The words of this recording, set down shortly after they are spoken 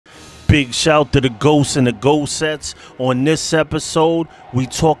Big shout to the Ghosts and the Ghost Sets. On this episode, we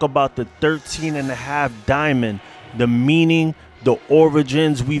talk about the 13.5 diamond, the meaning, the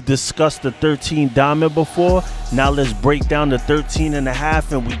origins. We've discussed the 13 diamond before. Now let's break down the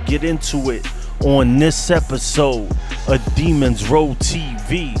 13.5 and we get into it on this episode of Demons Row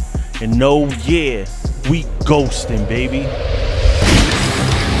TV. And oh yeah, we ghosting, baby.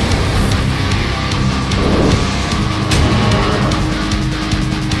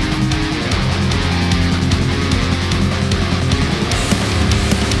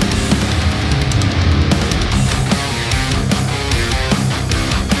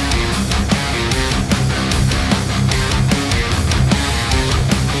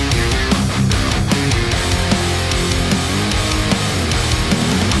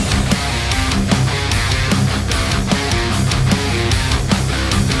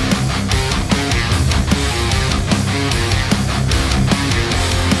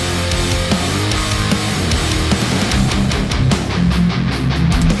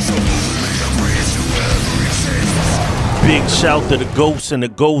 Big shout to the Ghosts and the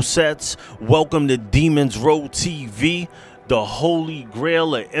Ghost Sets. Welcome to Demons Row TV, the holy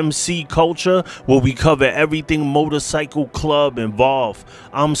grail of MC culture, where we cover everything motorcycle club involved.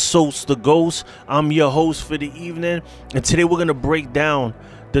 I'm Sos the Ghost. I'm your host for the evening, and today we're gonna break down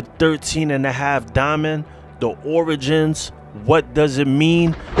the 13.5 diamond, the origins. What does it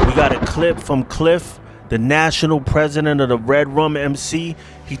mean? We got a clip from Cliff, the national president of the Redrum MC.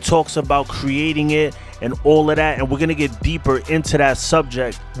 He talks about creating it and all of that, and we're gonna get deeper into that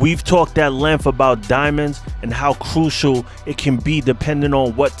subject. We've talked at length about diamonds and how crucial it can be depending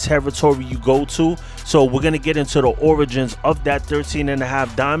on what territory you go to. So we're gonna get into the origins of that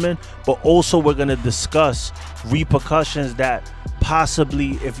 13.5 diamond, but also we're gonna discuss repercussions that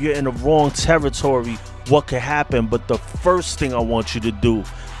possibly, if you're in the wrong territory, what could happen. But the first thing I want you to do,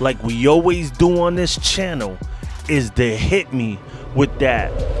 like we always do on this channel, is to hit me with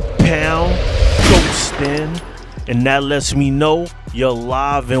that pound ghosting, and that lets me know you're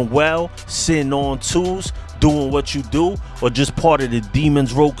alive and well, sitting on twos, doing what you do, or just part of the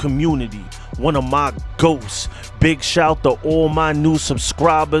Demons Row community, one of my ghosts. Big shout to all my new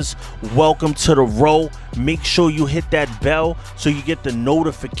subscribers. Welcome to the row. Make sure you hit that bell so you get the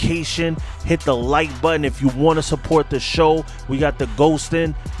notification. Hit the like button if you want to support the show. We got the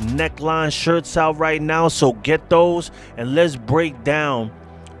ghosting neckline shirts out right now, so get those, and let's break down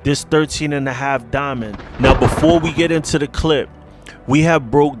this 13.5 diamond. Now before we get into the clip, we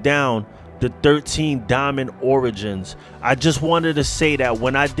have broke down the 13 diamond origins. I just wanted to say that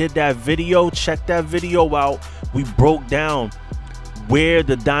when I did that video, check that video out, we broke down where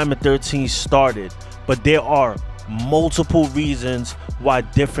the diamond 13 started, but there are multiple reasons why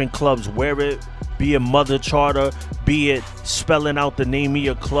different clubs wear it, be it mother charter, be it spelling out the name of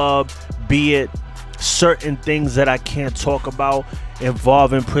your club, be it certain things that I can't talk about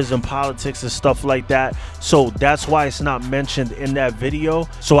involving prison politics and stuff like that. So that's why it's not mentioned in that video.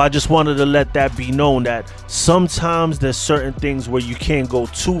 So I just wanted to let that be known, that sometimes there's certain things where you can't go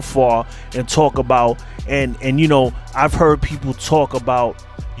too far and talk about, and you know, I've heard people talk about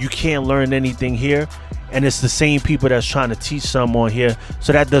you can't learn anything here, and it's the same people that's trying to teach someone here.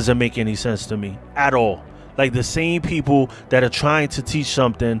 So that doesn't make any sense to me at all. Like, the same people that are trying to teach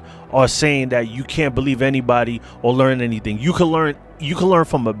something are saying that you can't believe anybody or learn anything. You can learn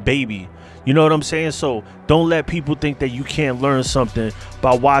from a baby. You know what I'm saying? So don't let people think that you can't learn something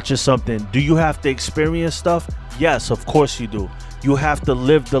by watching something. Do you have to experience stuff? Yes, of course you do. You have to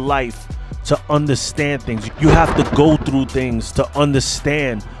live the life to understand things. You have to go through things to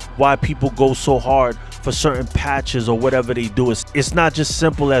understand why people go so hard for certain patches or whatever they do. It's not just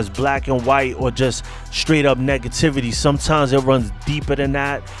simple as black and white or just straight up negativity. Sometimes it runs deeper than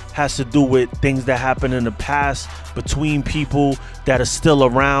that. Has to do with things that happen in the past between people that are still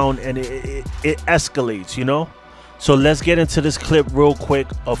around, and it escalates, you know? So let's get into this clip real quick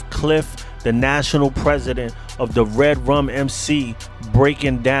of Cliff, the national president of the Redrum MC,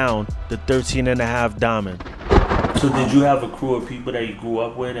 breaking down the 13.5 diamond. So did you have a crew of people that you grew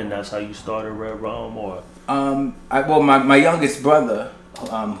up with, and that's how you started Redrum, or? Well, my youngest brother,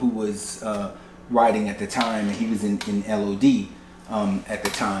 who was riding at the time, and he was in LOD at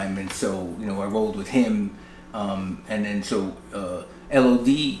the time, and so, you know, I rolled with him, and then so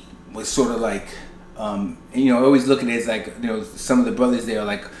LOD was sort of like, you know, I always look at it as like, you know, some of the brothers there are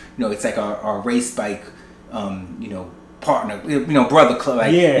like, you know, it's like our race bike, you know, partner, you know, brother club,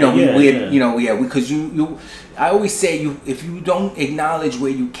 like, yeah, you know, yeah. You know, yeah, because I always say, if you don't acknowledge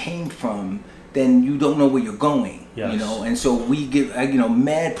where you came from, then you don't know where you're going. Yes. You know, and so we give, you know,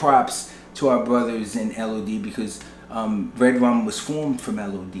 mad props to our brothers in LOD, because Redrum was formed from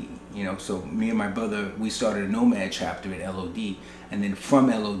LOD. You know, so me and my brother, we started a Nomad chapter at LOD, and then from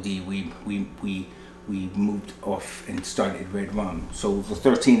LOD we moved off and started Redrum. So the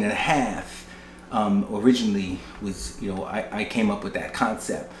 13 and a half originally was, you know, I came up with that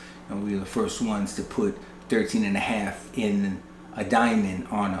concept. You know, we were the first ones to put 13 and a half in a diamond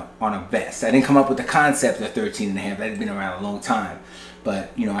on a vest. I didn't come up with the concept of 13 and a half. That had been around a long time,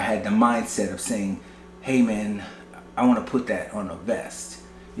 but you know, I had the mindset of saying, hey man, I want to put that on a vest,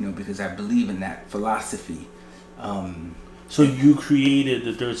 you know, because I believe in that philosophy. So you created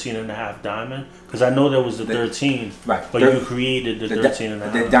the 13 and a half diamond? Because I know there was the 13, right? But you created the 13 and a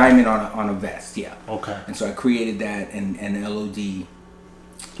half. The diamond on a vest, yeah. Okay. And so I created that, and LOD, he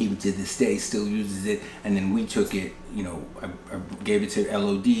to this day still uses it. And then we took it, you know, I gave it to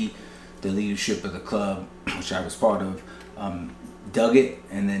LOD, the leadership of the club, which I was part of, dug it,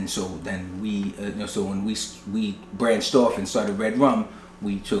 and then we, you know, so when we branched off and started Redrum,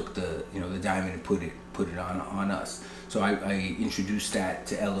 we took the, you know, the diamond and put it on us. So I introduced that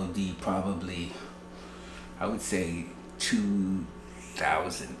to LOD probably, I would say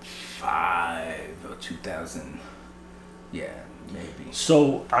 2005 or 2000, yeah, maybe.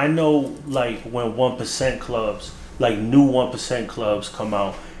 So I know, like, when 1% clubs, like new 1% clubs come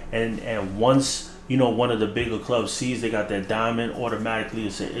out, and once, you know, one of the bigger clubs sees they got that diamond, automatically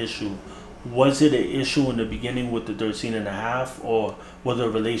it's an issue. Was it an issue in the beginning with the 13 and a half, or were the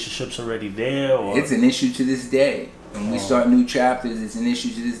relationships already there? Or? It's an issue to this day. When we start new chapters, it's an issue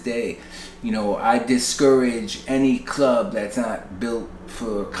to this day. You know, I discourage any club that's not built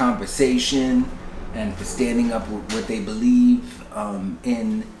for conversation and for standing up with what they believe,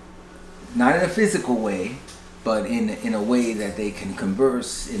 in, not in a physical way, but in a way that they can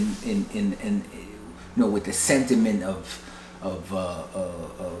converse in you know, with the sentiment of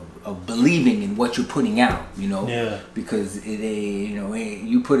believing in what you're putting out, you know. Yeah. Because you know,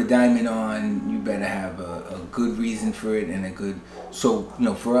 you put a diamond on, you better have a good reason for it, and a good. So, you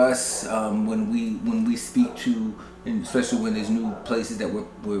know, for us, when we speak to, and especially when there's new places that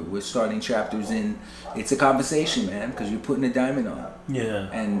we're starting chapters in, it's a conversation, man, because you're putting a diamond on. Yeah.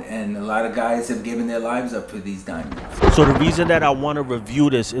 And a lot of guys have given their lives up for these diamonds. So the reason that I want to review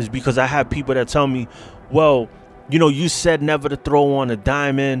this is because I have people that tell me, well, you know, you said never to throw on a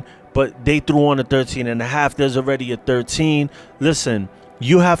diamond, but they threw on a 13 and a half. There's already a 13. Listen,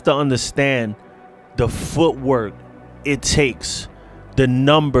 you have to understand the footwork it takes, the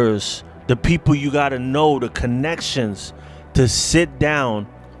numbers, the people you got to know, the connections to sit down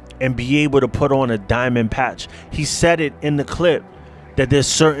and be able to put on a diamond patch. He said it in the clip that there's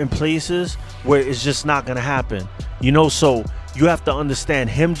certain places where it's just not going to happen. You know, so you have to understand,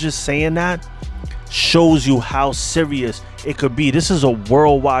 him just saying that shows you how serious it could be. This is a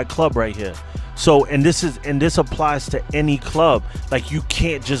worldwide club right here. So, and this applies to any club. Like, you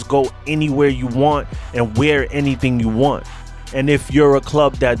can't just go anywhere you want and wear anything you want. And if you're a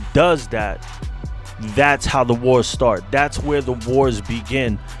club that does that, that's how the wars start. That's where the wars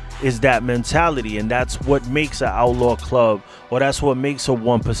begin, is that mentality. And that's what makes an outlaw club, or that's what makes a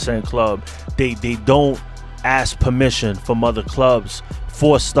 1% club. They don't ask permission from other clubs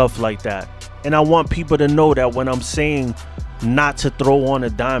for stuff like that. And I want people to know that when I'm saying not to throw on a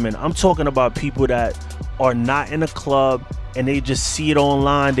diamond, I'm talking about people that are not in a club and they just see it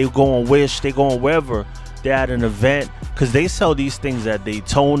online. They go on Wish, they go on wherever they're at an event, because they sell these things at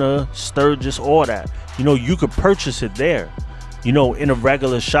Daytona, Sturgis, all that. You know, you could purchase it there, you know, in a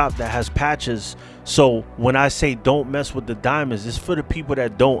regular shop that has patches. So when I say don't mess with the diamonds, it's for the people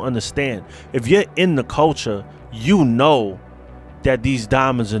that don't understand. If you're in the culture, you know that these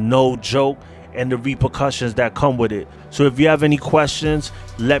diamonds are no joke and the repercussions that come with it. So if you have any questions,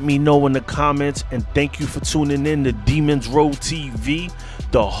 let me know in the comments, and thank you for tuning in to Demons Road TV,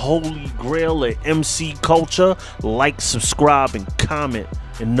 the holy grail of MC culture. Like, subscribe, and comment,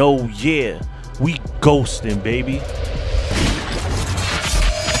 and know, yeah, we ghosting, baby.